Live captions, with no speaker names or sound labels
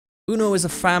Uno is a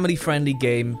family-friendly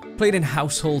game played in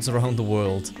households around the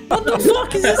world. What the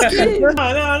fuck is this game? No.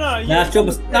 That's your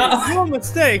mistake. Your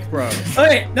mistake, bro.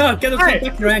 Okay, no, get the back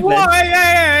to your angle.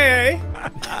 Hey.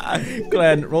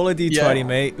 Glenn, roll a d20,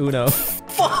 mate. Uno.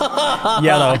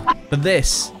 Yellow. But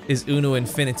this is Uno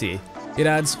Infinity. It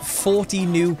adds 40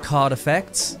 new card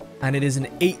effects, and it is an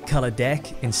 8-color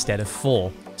deck instead of 4.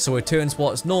 So it turns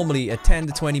what's normally a 10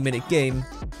 to 20 minute game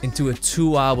into a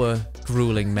 2-hour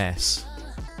grueling mess.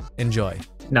 Enjoy.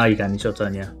 Now you can, it's your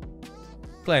turn, yeah.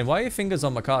 Glenn, why are your fingers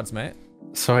on my cards, mate?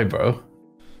 Sorry, bro.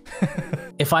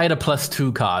 If I had a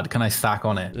 +2 card, can I stack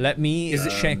on it? Let me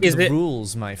check the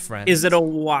rules, my friend. Is it a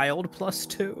wild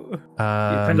 +2?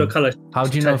 Depends on color. How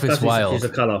do you know if it's wild? It's a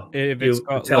color. If it's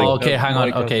got, Oh, okay, hang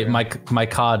on. Okay, my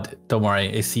card, don't worry,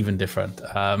 it's even different.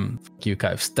 Fuck you,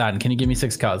 Kaif. Stan, can you give me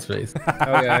 6 cards, please?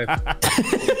 Okay.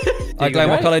 Glenn,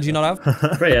 what color do you not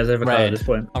have? Ray has every color at this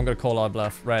point. I'm gonna call our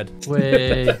bluff. Red.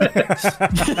 Wait.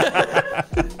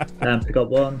 And pick up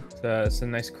one. It's a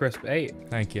nice crisp 8.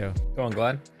 Thank you. Go on,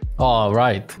 Glenn. Oh,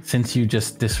 right. Since you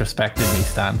just disrespected me,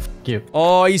 Stan. Fuck you.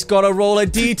 Oh, he's got to roll a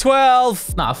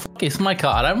d12. Nah, fuck, it's my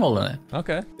card. I'm rolling it.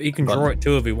 Okay. You can draw it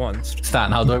too if he wants.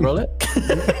 Stan, how do I roll it?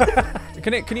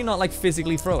 Can you not like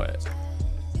physically throw it?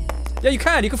 Yeah, you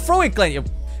can. You can throw it, Glenn. He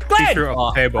threw it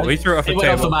off the table. He threw it off the It went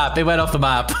off the table. map. It went off the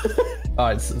map. All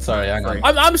right, sorry, hang on.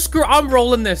 I'm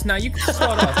rolling this now. You can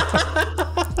start off.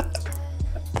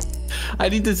 I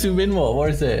need to zoom in more. Where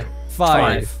is it?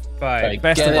 5. Five.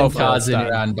 Best Get of them both cards in worlds,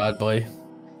 your hand, bad boy.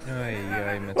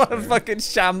 What a fucking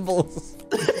shambles.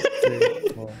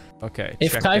 Okay.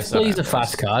 If Kaif plays a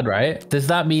fast card, right? Does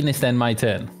that mean it's then my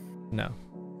turn? No.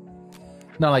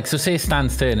 No, like, so say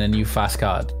Stan's turn and you fast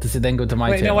card. Does it then go to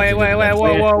my turn? Wait, whoa.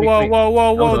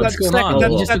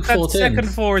 That second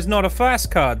 4 is not a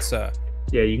fast card, sir.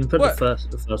 Yeah, you can put the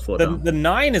first 4 down. The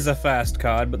 9 is a fast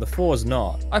card, but the 4 is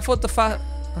not. I thought the fast...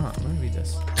 Oh, let me read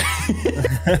this.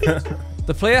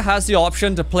 The player has the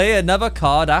option to play another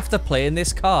card after playing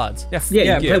this card.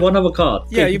 Yeah, you play one other card.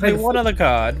 Yeah, you play one other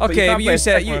card. Okay, but you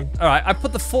said all right. I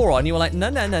put the 4 on. You were like, no.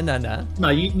 No,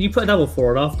 you put another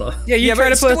 4 on after. Yeah,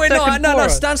 tried to put a second no. 4 on.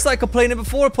 Stan started complaining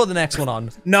before I put the next one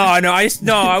on. No,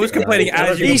 I was complaining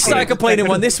as you. He started complaining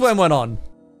when this one went on.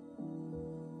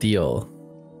 Deal.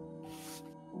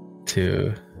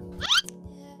 2.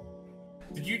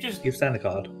 Did you just Give Stan a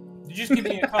card. Did you just give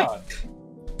me a card?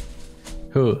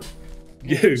 Who?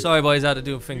 You. Sorry, boys. I had to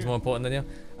do things more important than you.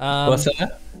 What's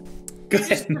that?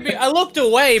 I looked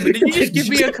away, but did you just give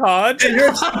me a card?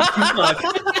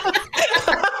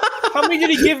 How many did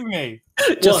he give me?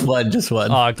 Just one.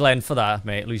 Oh, Glenn, for that,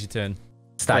 mate. Lose your turn.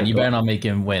 Stan, you better not make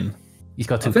him win. He's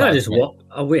got 2 I think cards.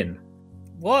 I win.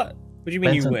 What? What do you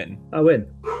mean Benson. you win? I win.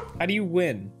 How do you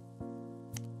win?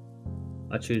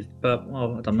 I choose, but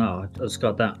well, I don't know. I just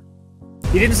got that.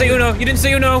 You didn't say Uno. You didn't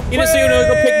say Uno. Go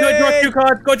draw 2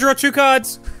 cards. Go draw 2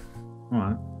 cards. All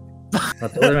right. I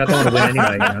don't want to win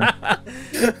anyway,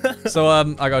 you know. So I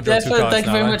got to draw 2 cards Thank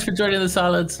you now, very much for joining the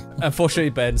salads. Unfortunately,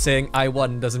 Ben, saying I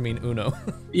won doesn't mean Uno.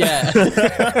 Yeah.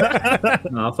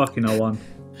 No, I fucking know one.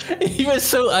 He was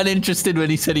so uninterested when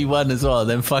he said he won as well,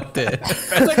 then fucked it.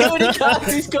 It's like, how many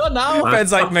cards he's got now?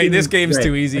 Ben's like, mate, this game's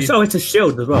too easy. So it's a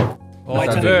shield as well. Oh, My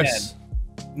it's turn verse.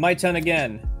 again. My turn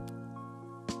again.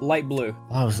 Light blue.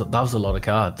 That was a lot of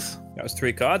cards. That was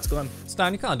 3 cards. Go on.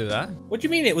 Stan, you can't do that. What do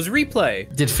you mean? It was replay.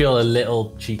 Did feel a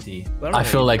little cheaty. I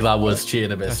feel like that was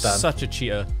cheating a bit, You're Stan. such a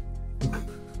cheater.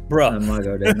 Bro, My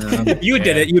God, then, you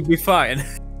did it. You'd be fine.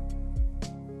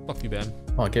 Fuck you, Ben.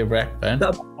 Oh, get wrecked, Ben.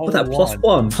 what's that?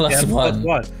 +1. Plus Yeah, one.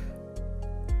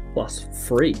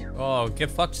 +3. Oh, get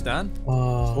fucked, Stan.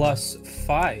 Oh.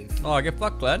 +5. Oh, get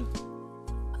fucked, Glenn.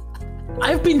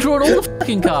 I've been drawing all the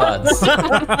fucking cards.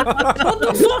 What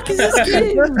the fuck is this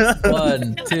game?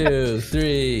 1, 2,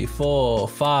 3, 4,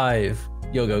 5.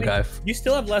 Yo, go, Kaif. You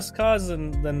still have less cards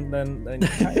than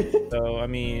Kaif, so I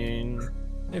mean.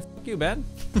 Hey, fuck you, Ben.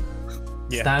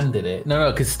 Yeah. Stan did it. No,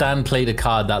 because Stan played a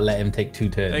card that let him take 2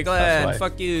 turns. Hey, That's Glenn, why.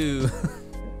 fuck you.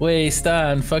 Wait,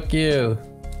 Stan, fuck you.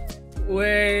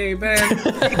 Way, man.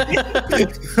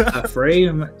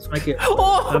 3. Let's make it.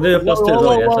 Oh! I'll do a +2 as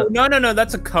well. Yeah, so No.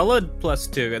 That's a colored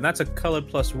 +2, and that's a colored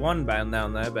 +1 band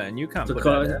down there, Ben. You can't it's a put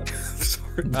colour- that.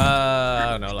 Sorry. I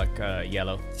don't know, like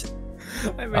yellow.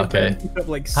 I made Okay. Ben pick up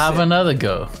like Have 6. another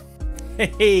go.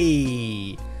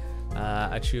 Hey.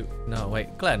 I shoot. No,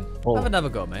 wait, Glenn. Oh. Have another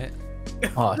go, mate.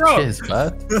 Oh, Bro. cheers,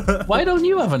 bud. Why don't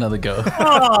you have another go?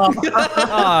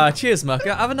 Ah, cheers,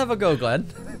 Mucker. Have another go, Glenn.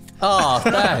 Oh,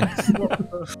 thanks.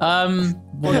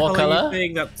 What color?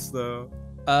 That's the.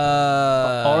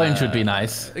 Orange would be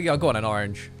nice. Yeah, go on, an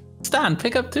orange. Stan,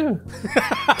 pick up 2.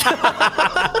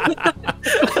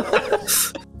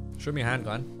 Show me your hand,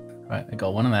 Glenn. Right, I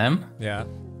got one of them. Yeah.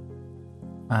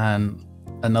 And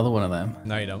another one of them.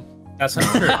 No, you don't. That's not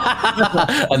true.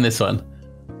 And this one.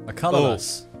 A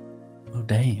colorless. Oh,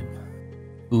 damn.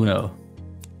 Uno.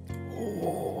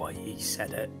 Oh, he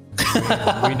said it.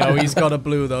 We know he's got a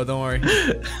blue though, don't worry.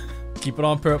 Keep it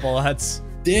on purple, lads.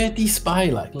 Dirty spy,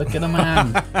 like. Look at him,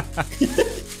 man.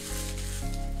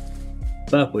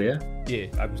 Purple, yeah? Yeah.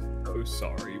 I'm so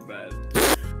sorry, man.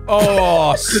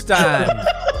 Oh, Stan.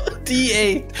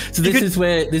 D8. So this is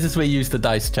where you use the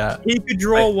dice, chat. He could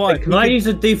draw one. Can I use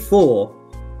a D4?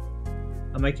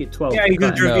 I'll make it 12. Yeah, he's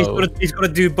got to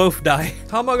do both die.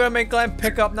 How am I gonna make Glenn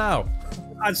pick up now?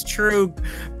 That's true.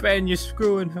 Ben, you're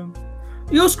screwing him.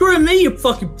 You're screwing me, you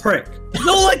fucking prick.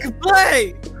 No, I can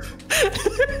play!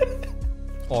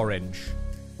 Orange.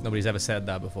 Nobody's ever said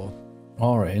that before.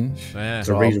 Orange. Yeah.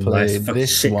 So The I'll reason why play it's fucking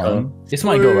this shit one. colour. It's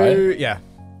my go, right? Yeah.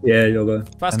 Yeah, you'll go.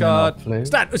 Fast And then I'll card. play-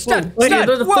 Stan, Wait, Stan.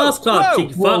 the first card, Whoa.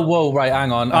 cheeky Whoa, fuck. whoa, right,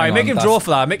 hang on. Alright, make him draw for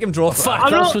that. Make him draw for Fuck, that.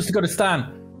 I'm not- supposed to go to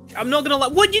Stan. I'm not gonna lie.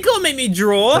 What, you gonna make me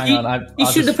draw? Hang on, You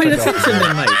should have paid attention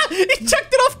then, mate. He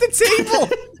chucked it off the table.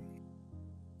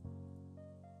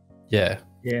 Yeah.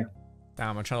 Yeah.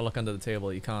 Damn, I'm trying to look under the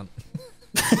table. You can't.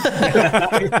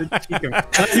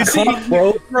 You see,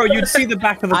 bro, you'd see the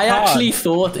back of the I card. actually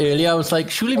thought earlier, I was like,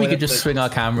 surely we could just swing our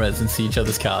cameras and see each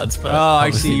other's cards. But Oh, I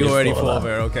obviously see. You they already thought thought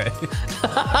that. of it. Okay.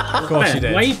 Of course you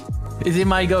did. Wait, Is it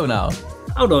my go now?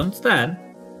 hold on, Stan.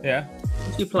 Yeah.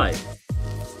 What do you play?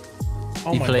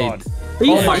 Oh He my played. god.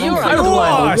 Oh my God.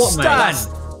 Oh, What, mate? Stan.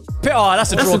 Oh,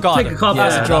 that's a That's draw a card. pick a card.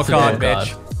 That's Yeah, a draw that's a card, draw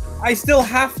bitch. I still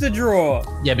have to draw.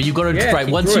 Yeah, but you gotta Yeah, right.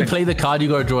 keep Once drawing. you play the card, you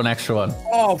gotta draw an extra one.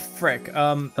 Oh, frick.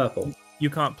 Purple. You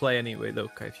can't play anyway, though,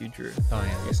 Kaif, you drew. Oh,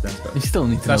 yeah. Yes, Stan's purple. You still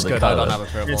need to That's know the good. I color. don't have a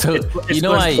purple. So It's you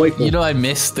know nice purple. I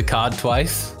missed the card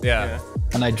twice, Yeah.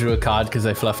 and I drew a card because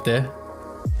I fluffed it.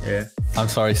 Yeah. I'm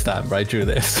sorry, Stan, but I drew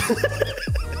this.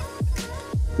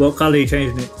 What colour are you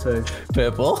changing it to?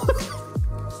 Purple.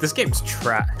 This game's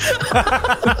trash. 2,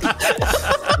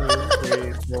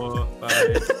 3, 4,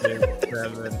 5, 6,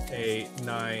 7, 8,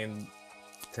 9,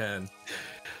 10.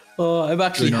 Oh, I'm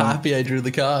actually happy I drew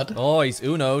the card. Oh, he's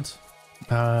Uno'd.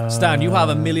 Stan, you have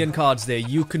a million cards there.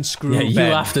 You can screw Yeah, you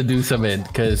Ben. have to do something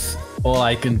because all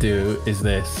I can do is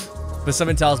this, But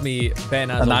something tells me Ben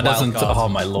has and a that wild doesn't. card. Oh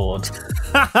my lord!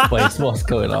 Wait, what's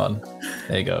going on?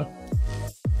 There you go.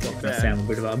 I sound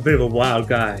a bit of a wild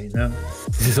guy, you know?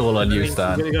 This is all on you, You're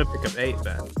Stan. gonna pick up 8,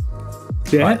 Ben.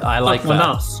 Yeah. I like Fuck my that.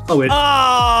 nuts. Oh, it.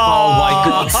 Oh my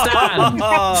god, Stan!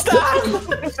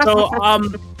 So,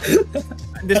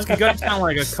 this could go sound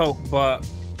like a Coke, but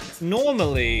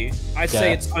normally, I'd say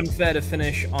Yeah. it's unfair to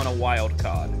finish on a wild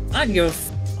card. I can give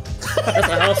a That's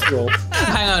a house rule.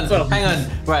 Hang on.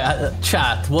 Right,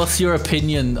 chat. What's your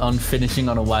opinion on finishing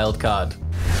on a wild card?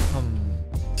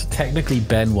 So technically,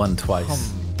 Ben won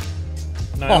twice.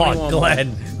 No, Oh, only one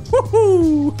Glenn.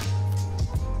 Woohoo!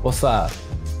 What's that?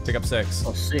 Pick up 6.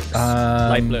 Oh, 6.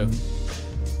 Light blue.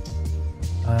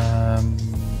 more.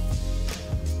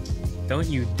 Don't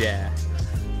you dare.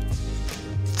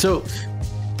 So,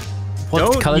 what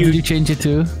Don't color you- did you change it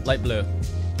to? Light blue.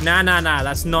 Nah,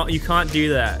 that's not. You can't do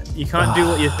that. You can't do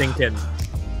what you're thinking.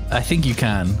 I think you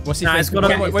can. What's he Nah, it's thinking?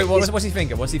 gotta- Wait, what's he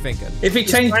thinking? What's he thinking? If he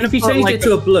trying changed, to if he put, changed like, it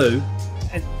to a blue,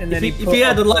 And then if he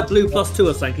had a light blue +2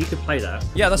 or something, he could play that.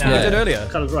 Yeah, that's what Yeah. we did earlier.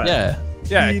 Colour's right. Yeah.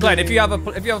 Yeah, Glenn, if you have a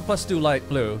 +2 light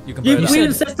blue, you can play You that.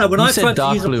 even said that when you I said tried to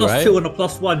dark use a blue, +2 right? and a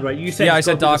 +1, right? You said Yeah, I it's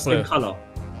said gotta be dark the same blue.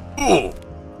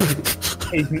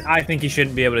 colour. I think he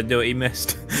shouldn't be able to do it. He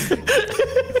missed.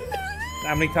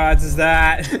 How many cards is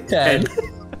that? 10.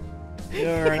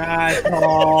 You're an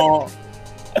asshole.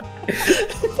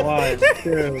 1,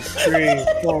 2, 3,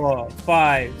 4,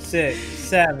 5, 6,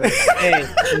 7, 8,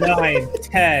 9,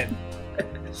 10.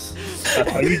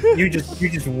 You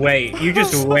just wait. You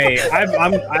just wait.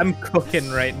 I'm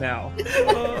cooking right now.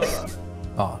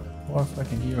 Oh, what a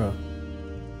fucking hero.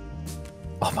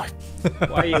 Oh my.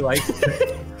 Why are you like?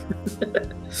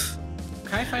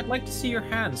 Kaif, I'd like to see your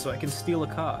hand so I can steal a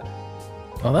card.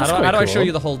 Oh, that's How do I quite show cool.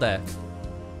 you the whole deck?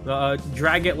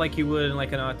 Drag it like you would in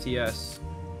like an RTS.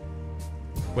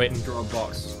 Wait. And draw a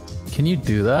box. Can you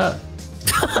do that?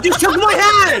 You took my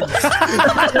hand!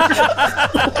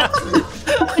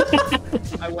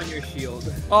 I won your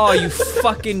shield. Oh, you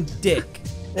fucking dick.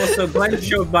 Also, Glenn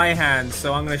showed my hand,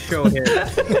 so I'm gonna show him.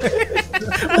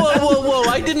 Whoa!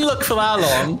 I didn't look for that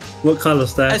long. What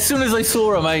colour's that? As soon as I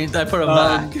saw him, I put him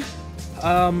back.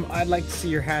 I'd like to see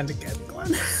your hand again,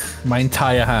 Glenn. My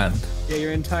entire hand. Yeah,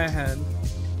 your entire hand.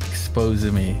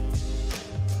 Exposing me.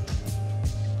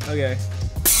 Okay.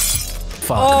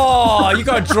 Fuck. Oh, you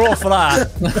got to draw for that.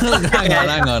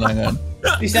 hang on.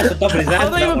 He's have to double his hand. How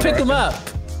did I even pick him up?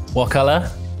 What color?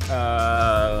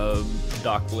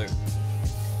 Dark blue.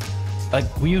 Like,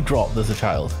 were you dropped as a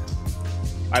child?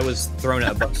 I was thrown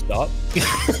at a bus stop.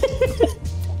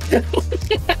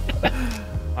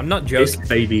 I'm not This joking.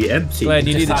 baby empty. Glenn,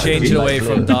 you need to has to change be it away light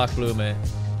from blue. dark blue, mate.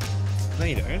 No,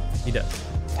 you don't. He does.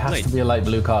 It has to be a light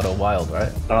blue card or wild,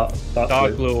 right? Dark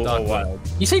Dark blue. blue Dark or blue. wild.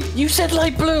 You said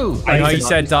light blue. I know said he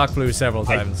said dark blue several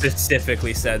I times.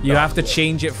 specifically said You dark have to blue.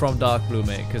 change it from dark blue,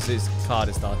 mate, because his card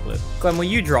is dark blue. Glenn, were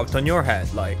you dropped on your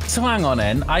head? Like, So hang on,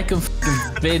 then. I can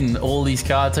f***ing bin all these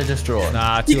cards I just drawn.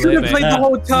 Nah, you too could late, have mate. played the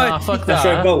whole time. Nah, fuck That's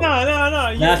your that. goal.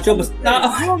 No. That's your mistake.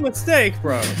 No. Your mistake,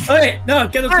 bro. Hey, no,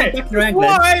 get up back around, Glenn.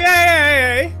 Why?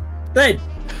 Hey. Glenn,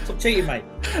 stop cheating, mate.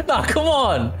 Nah, come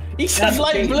on. He said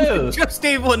light blue. Just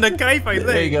even the Kaif, I think.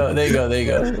 There you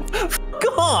go. Fuck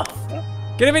off.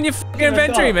 Get him in your fucking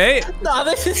inventory, mate. Nah,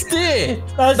 this is it.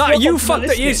 Nah, you fucked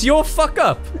up. It's your fuck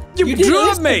up. You You didn't drew it,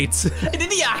 listen. mate.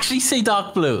 Did he actually say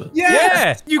dark blue?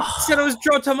 Yeah. You said I was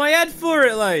dropped on my head for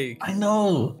it, like. I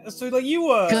know. So, like, you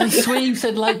were. Because I swear you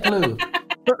said light blue.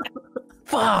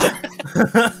 Fuck.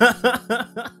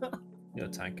 You're a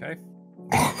tank, Kaif.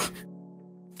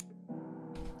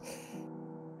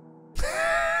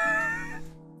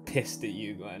 Pissed at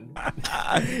you, Glenn.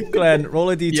 Glenn, roll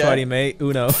a d20, Yeah. mate.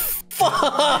 Uno.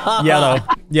 Yellow.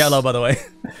 Yellow, by the way.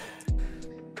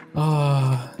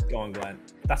 Oh, Go on, Glenn.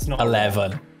 That's not a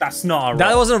 11. roll. That's not a roll.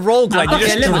 That wasn't a roll, Glenn. You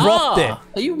just dropped it.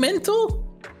 Are you mental?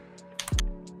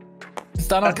 Is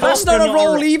that not That's Also not a not a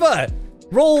roll roll. either.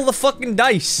 Roll the fucking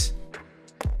dice.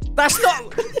 That's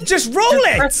not. Just roll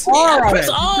it. Press R on Press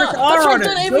it. R. Press That's R what on I've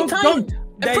done it. every Don't- time. don't-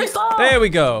 I pressed R. There we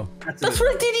go. That's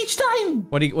what I did each time.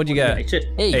 What do you get? Hey, shit.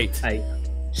 8. Hey,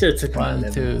 should have took my 1,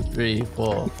 11. 2, 3,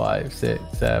 4, 5, 6,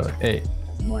 7, 8.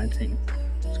 19.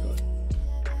 Let's go.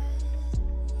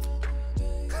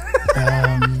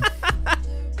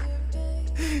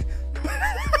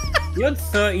 You had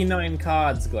 39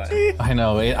 cards, Glenn. I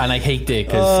know, and I hate it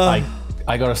because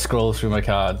I gotta scroll through my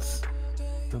cards.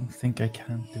 Don't think I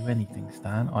can do anything,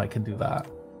 Stan. Oh, I can do that.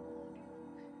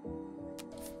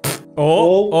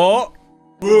 Oh.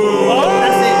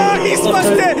 He's fucked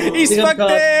it. He's fucked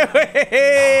it.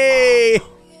 Hey.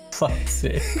 Fuck's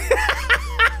sake.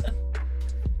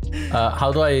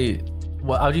 How do I?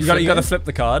 What? How do you? You gotta flip it? flip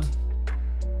the card.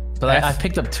 But I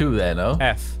picked up 2 there, no?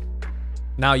 F.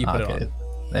 Now you put it Okay. on.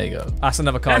 There you go. That's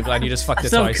another card, Glenn. You just fucked it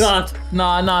Some twice. card.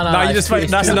 No. No, you just fucked.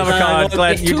 it's That's two. another card,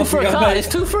 Glenn. It's You 2 for a forgot card. about It's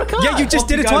 2 for a card. Yeah, you just Off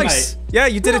did you it go, twice. Yeah,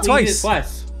 you did it You did it twice.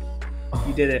 twice.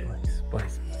 You did it.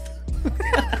 Twice.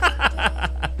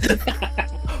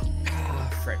 Ah,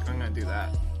 frick, I'm gonna do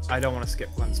that. I don't want to skip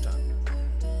Glenn's turn.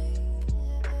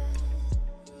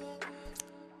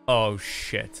 Oh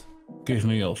shit. Give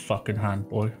me your fucking hand,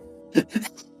 boy.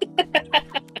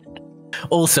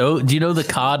 Also, do you know the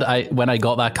card when I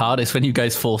got that card is when you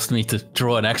guys forced me to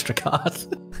draw an extra card?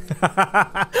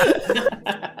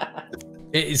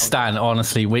 Stan,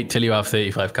 honestly, wait till you have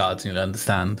 35 cards and you'll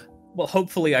understand. Well,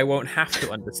 hopefully I won't have to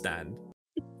understand.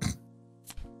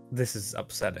 This is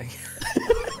upsetting.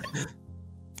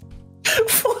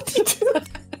 42.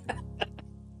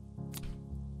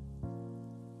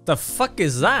 The fuck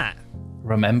is that?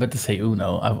 Remember to say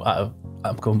Uno.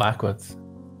 I'm going backwards.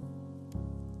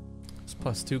 It's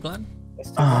 +2, Glenn.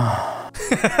 I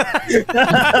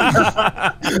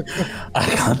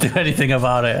can't do anything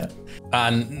about it.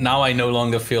 And now I no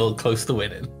longer feel close to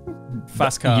winning.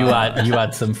 Fast card. You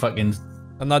had some fucking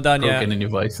I'm not done yet. broken in your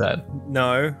voice then.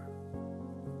 No.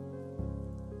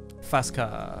 Fast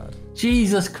card.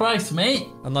 Jesus Christ, mate.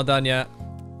 I'm not done yet.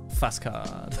 Fast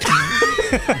card.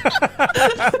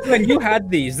 When you had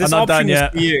these, this I'm not done option is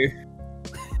yet. for you.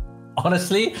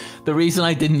 Honestly, the reason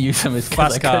I didn't use them is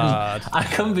because Fast card. I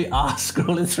couldn't be arsed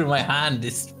scrolling through my hand.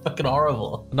 It's fucking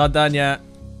horrible. I'm not done yet.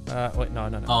 Wait, no.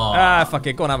 Aw. Fuck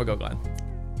it. Go on, have a go, Glenn.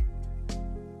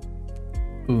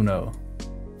 Uno.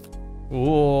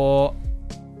 Ooh.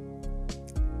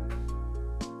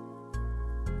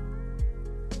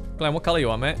 Glenn, what color you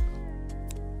want, mate?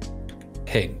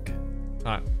 Pink.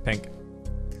 Alright, pink.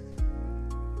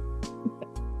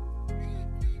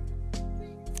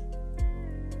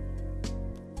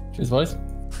 Cheers, boys. Stand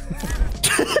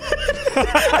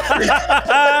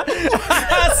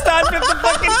at the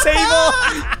fucking table!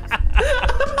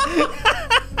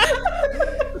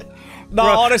 No,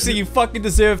 honestly, you fucking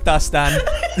deserved that, Stan.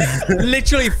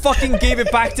 Literally fucking gave it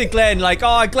back to Glenn. Like,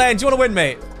 oh, Glenn, do you want to win,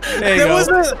 mate? There you There go. was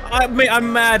a. Mate,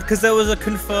 I'm mad because there was a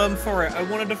confirm for it. I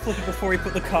wanted to flip it before he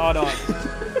put the card on.